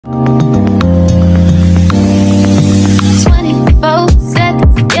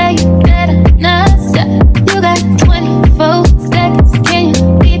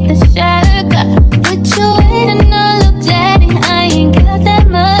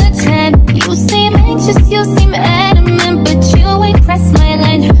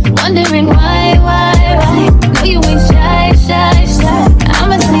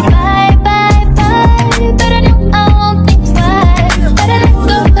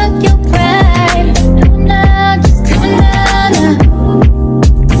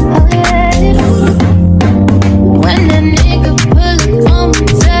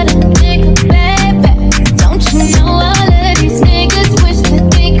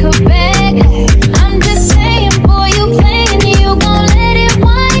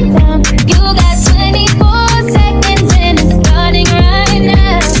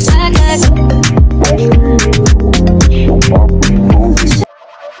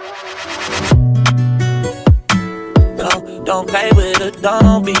play with her,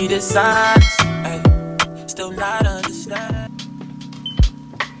 don't be dishonest. Ay, still not understand.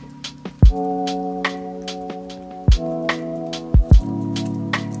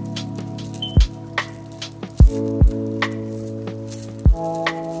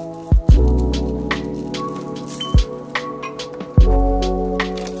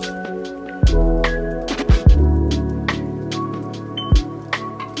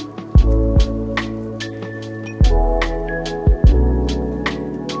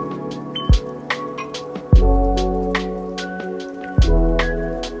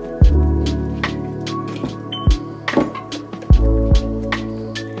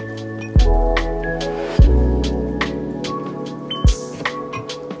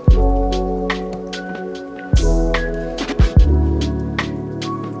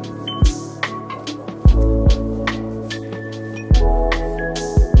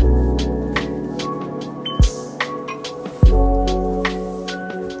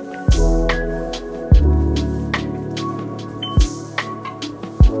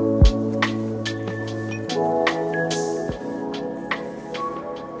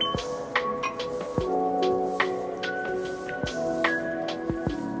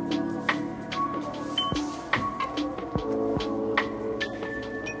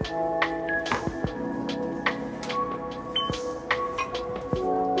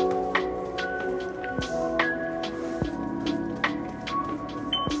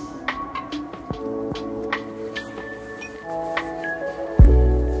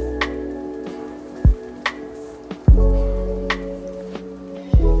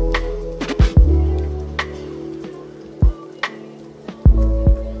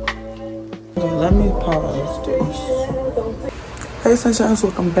 Let me pause this. Hey Sunshinesss,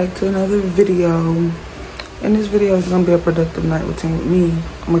 welcome back to another video. In this video is gonna be a productive night routine with me.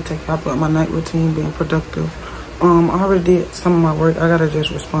 I'm gonna take y'all through my night routine being productive. I already did some of my work. I gotta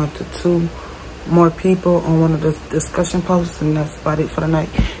just respond to 2 more people on one of the discussion posts, and that's about it for the night.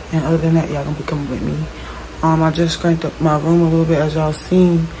 And other than that, y'all gonna be coming with me. I just cranked up my room a little bit, as y'all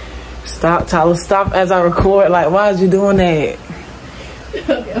seen. Stop, Tyler, stop as I record. Like, why is you doing that?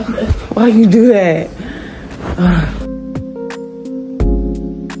 Why you do that?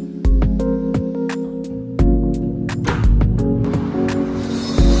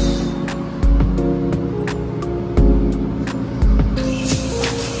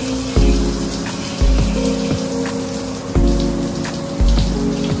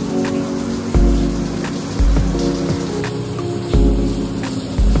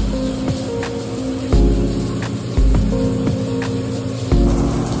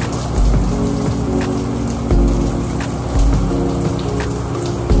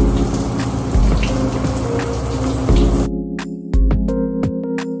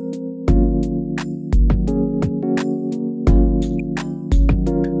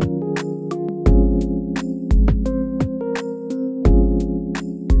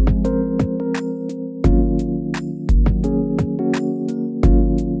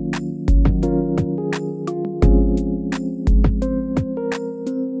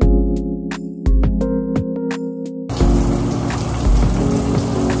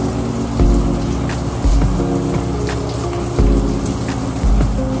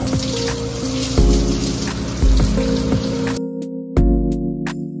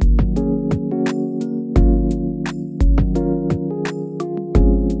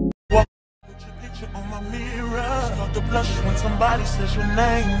 When somebody says your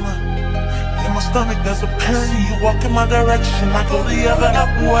name, in my stomach there's a pain. You walk in my direction, I go the other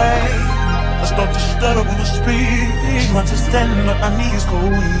way. I start to stutter when I speak, understanding what my knees go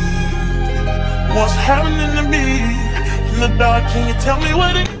weak. What's happening to me in the dark? Can you tell me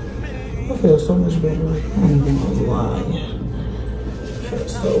what it is? I feel so much better. I don't even know why. I feel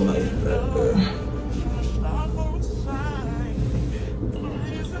so much better.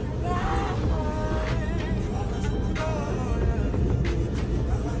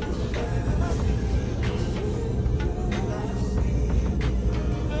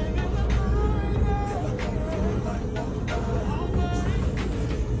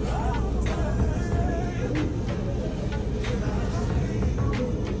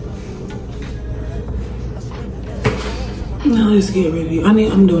 Now let's get ready.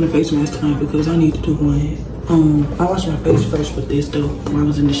 I'm doing a face mask tonight because I need to do one. I washed my face first with this though when I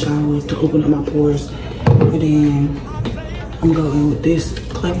was in the shower to open up my pores. And then I'm gonna go in with this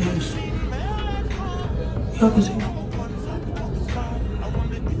cleanse. Y'all can see.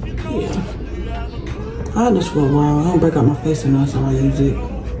 Yeah. I had this for a while. I don't break out my face enough, so I use it.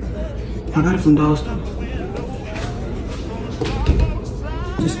 I got it from Dollar Store.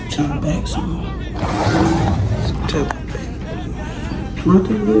 Just try back some. Tap it back. Right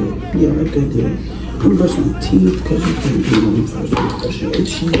there good? Yeah, right there good. I'm brushing my teeth because you can't do it first. Brushing your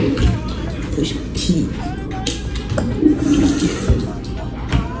teeth. Brush my teeth.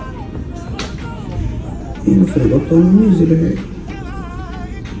 And I'm finna go play my music bag.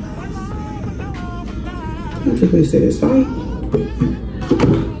 I think they said it's fine.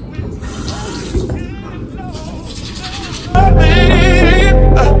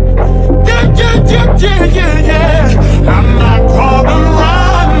 Yeah. I'm not gonna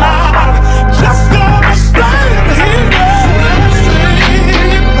run now. Just gonna stand here and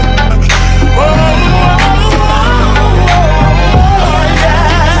sleep. Oh, yeah.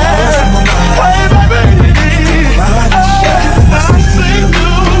 Hey, baby. I see you.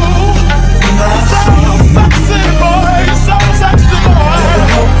 So sexy, boy. So sexy, boy.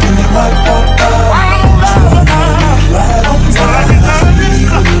 Around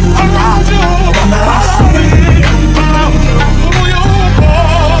you.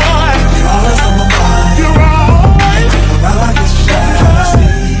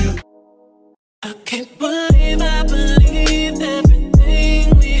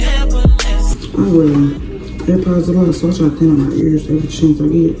 AirPods a lot, so I try to clean out my ears every chance I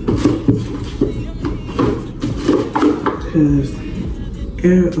get. Because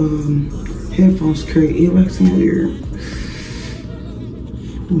headphones create earwax in your ear.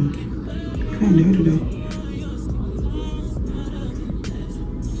 It ain't dirty though.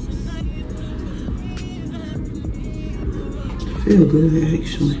 Feel good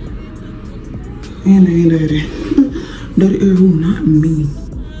actually. And they ain't dirty. Dirty ear who? Not me.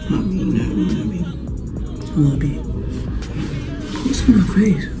 Not me, not me, not me. A little bit. What's on my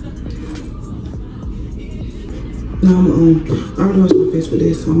face? No, I already washed my face with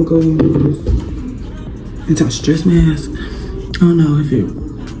this, so I'm gonna go in with this anti-stress mask. I don't know if it,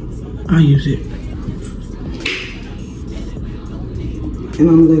 I use it. And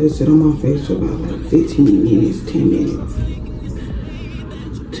I'm gonna let it sit on my face for about like 15 minutes, 10 minutes.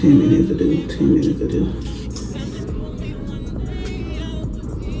 10 minutes to do, 10 minutes to do.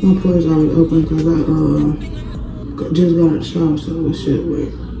 My pores already open because I just got out of the shower, so it should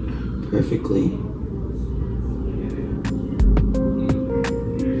work perfectly.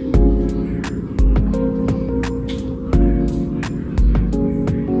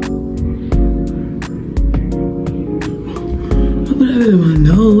 I put that in my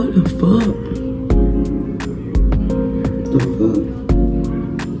nose. What the fuck? The fuck?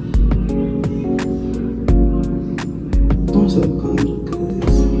 I'm so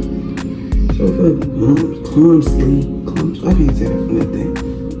clumsy. So clumsily. I can't say that for nothing.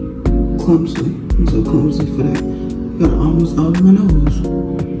 Clumsily. I'm so clumsy for that. Got it almost all over my nose.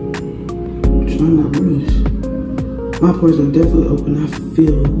 I'm trying not to rush. My pores are definitely open. I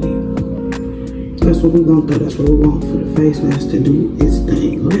feel weak. That's what we're gonna do. That's what we want for the face mask to do its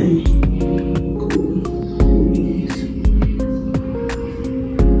thing, okay? Cool. Coolies.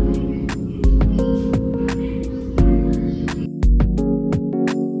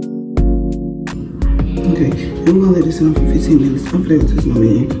 Okay, and we're gonna let this sit on for 15 minutes. I'm gonna go test my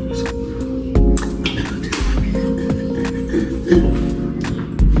man.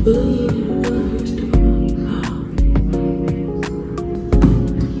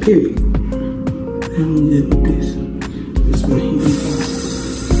 Period. I'm gonna live with this. This is my hand.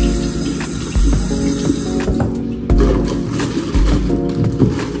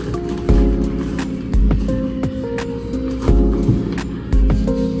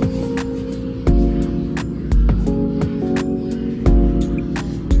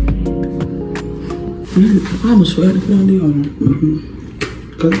 I almost forgot to put on deodorant.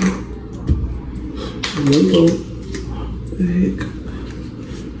 Okay. There you go. What the heck?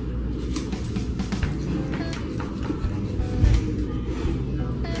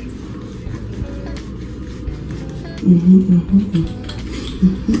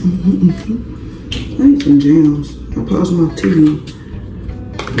 I need some jams. I paused my TV.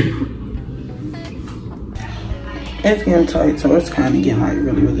 It's getting tight, so it's kind of getting like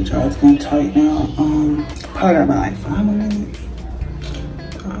really dry. It's getting tight now. Probably got about like 5 more minutes.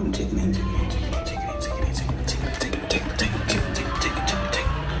 I'm taking it.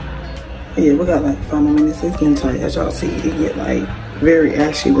 Yeah, we got like 5 more minutes. It's getting tight. As y'all see, it get like very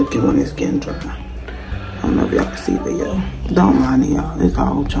ashy looking when it's getting dry. I don't know if y'all can see, but yeah, don't mind it, y'all. It's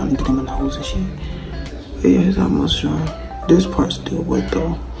all trying to get in my nose and shit. But yeah, it's almost dry. This part's still wet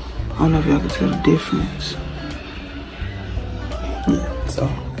though. I don't know if y'all can tell the difference. Yeah, so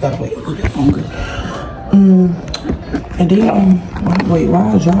gotta wait a little bit longer. And then wait,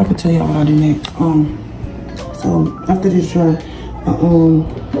 while I dry, I can tell y'all what I do next. So after this dry,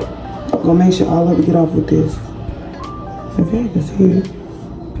 gonna make sure all of it get off with this. If y'all can see it,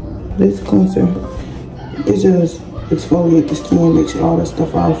 this cleanser, it just exfoliates the skin, makes all that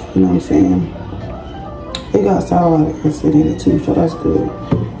stuff off, you know what I'm saying? It got hyaluronic acid in it too, so that's good.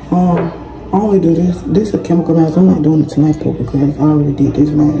 I only do this. This is a chemical mask. I'm not doing it tonight though because I already did this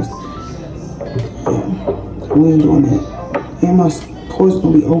mask. Yeah, so we ain't doing that. And my pores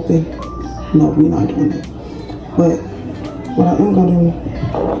gonna be open. No, we're not doing that. But what I am gonna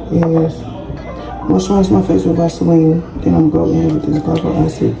do is moisturize my face with Vaseline. Then I'm gonna go in with this glycolic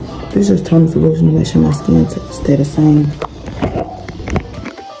acid. This is toner solution to make sure my skin stay the same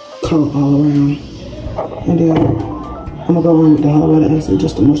color all around. And then I'm gonna go in with the hyaluronic acid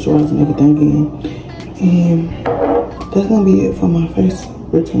just to moisturize and everything in. And that's gonna be it for my face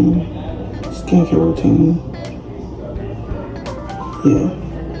routine, skincare routine. Yeah.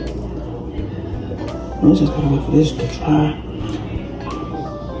 I just gotta wait for this to dry.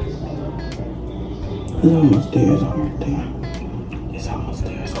 It's almost there, it's almost there. It's almost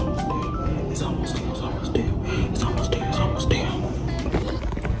there, it's almost there. It's almost there, it's almost there. It's almost there, it's almost there.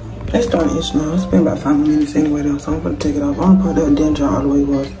 It's starting to itch now. It's been about 5 minutes anyway though, so I'm gonna take it off. The only part that didn't dry all the way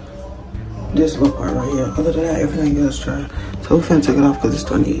was this little part right here. Other than that, everything else dry. So we're finna take it off because it's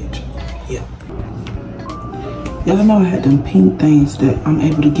starting to itch. Yeah. Y'all know I had them pink things that I'm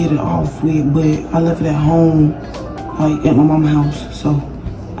able to get it off with, but I left it at home, like at my mama's house. So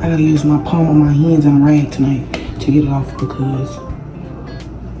I gotta use my palm of my hands and a rag tonight to get it off because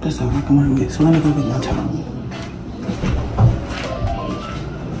that's all I can work with. So let me go get my towel.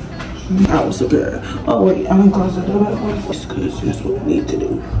 I was a girl. Oh wait, I'm gonna close the door because that's what we need to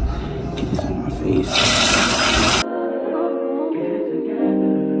do. Get this on my face.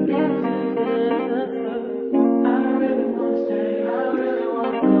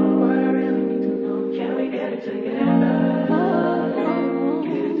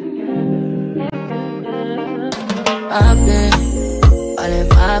 I've been all in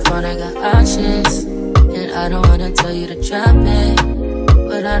my phone, I got options, and I don't wanna tell you to drop it,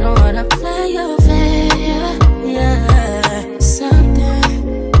 but I don't wanna play your fair. Yeah,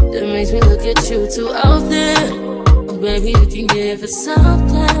 something that makes me look at you too often. Oh, baby, you can give it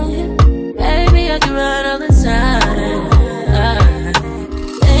something. Baby, I can run all the time.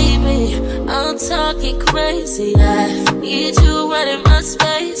 Baby, I'm talking crazy. I need you running my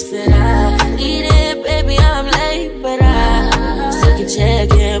space, but I need it, baby. I'm late, but I still can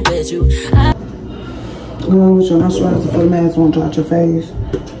check in with you. Go on with your moisturizer for the mask won't dry out your face.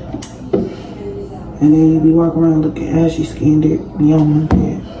 And then you be walking around looking ashy skinned it beyond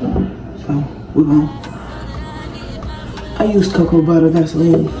that. So we're gonna. I use cocoa butter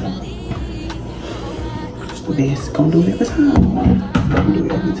Vaseline. It's the best. Gonna do it every time. Gonna do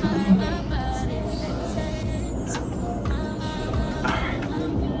it every time.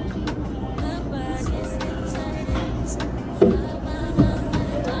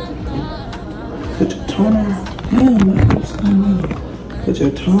 Put your toner. Damn, my lips coming. Put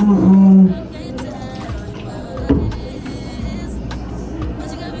your toner on.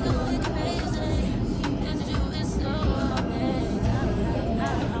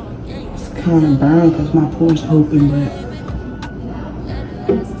 Kind of burn because my pores open, but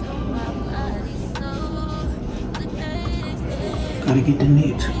gotta get the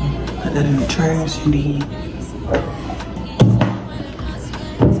net. Put that in the trash and then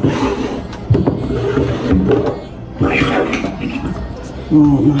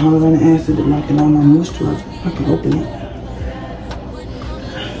my hyaluronic acid to lock it on my moisturizer. I can open it.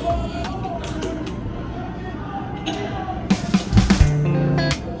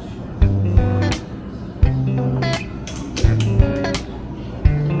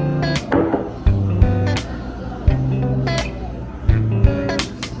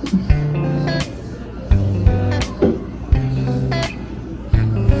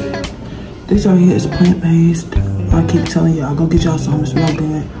 This right here is plant-based. I keep telling y'all, go get y'all some. It smells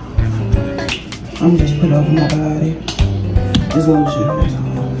good. I'm just put it over my body. It's lotion, that's all.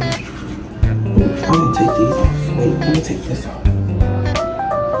 Oops, I'm gonna take these off. Wait, let me take this off.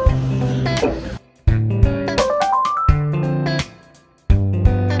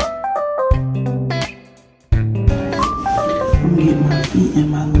 I'm gonna get my feet and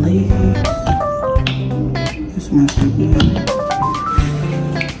my legs. This smells so good.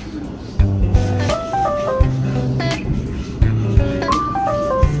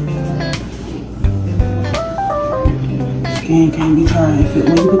 Skin can't be dry.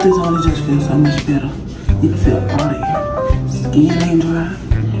 When you put this on, it just feels so much better. You can feel all the air. Skin ain't dry.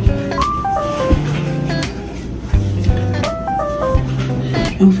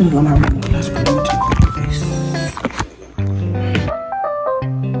 And I'm finna go my room. Let's put it on my face.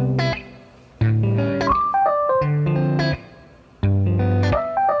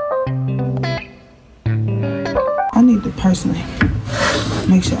 personally.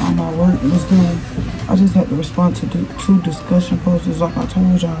 Make sure all my work was done. I just had to respond to 2 discussion posters like I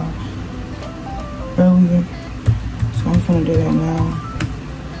told y'all earlier. So I'm finna do that now.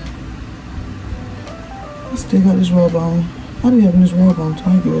 I still got this robe on. I be having this robe on till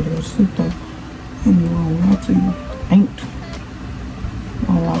I get ready to go to sleep though. Ain't me wrong, lie to you. Ain't.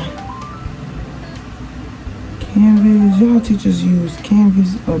 Don't lie. Canvas. Y'all teachers use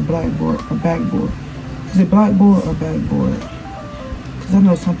Canvas or Blackboard or Backboard. Is it Blackboard or Backboard? Because I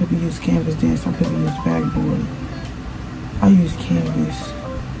know some people use Canvas, then some people use Backboard. I use Canvas.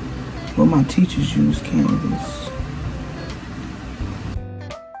 Well, my teachers use Canvas.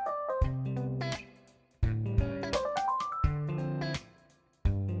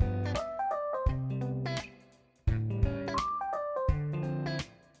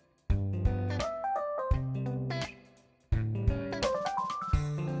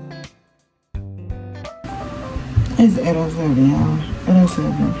 It's 8:07, y'all.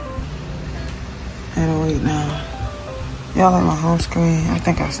 8:07. 8:08 now. Y'all like my home screen? I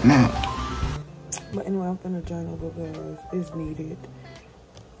think I snapped. But anyway, I'm finna journal because it's needed.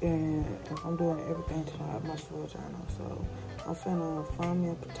 And if I'm doing everything tonight, I might as well journal. So I'm finna find me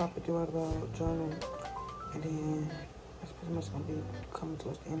a topic to write about, journal. And then that's pretty much gonna be coming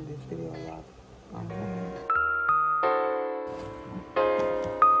towards the end of this video, y'all. You know what I'm saying?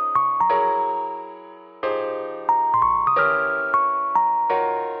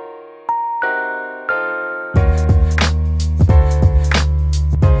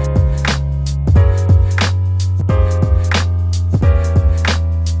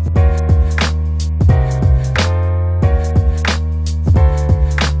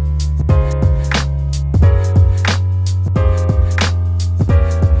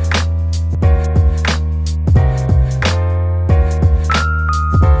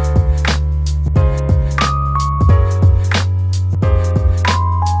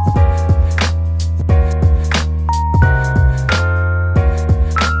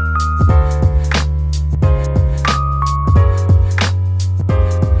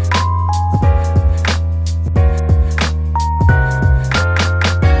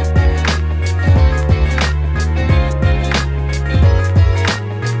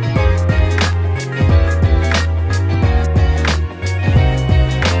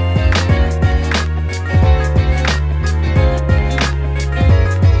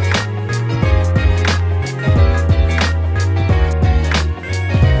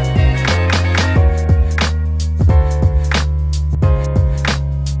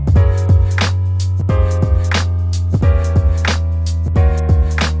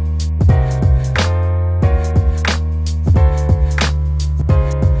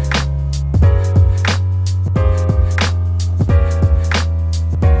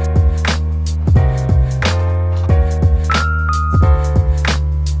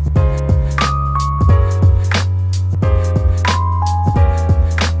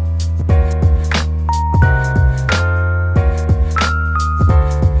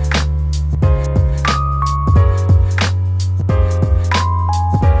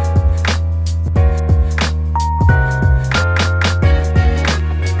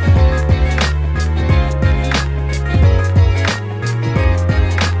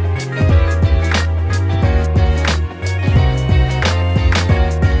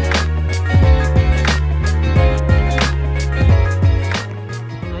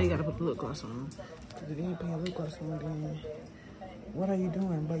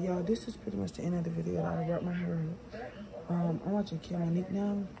 This is pretty much the end of the video that I wrapped my hair up. I'm watching Kill Monique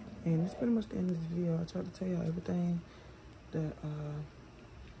now, and it's pretty much the end of this video. I tried to tell y'all everything that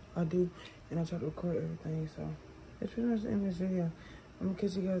I do, and I tried to record everything, so it's pretty much the end of this video. I'm gonna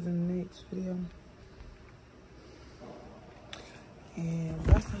catch you guys in the next video. And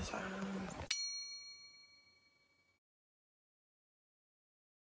bye, Sunshine.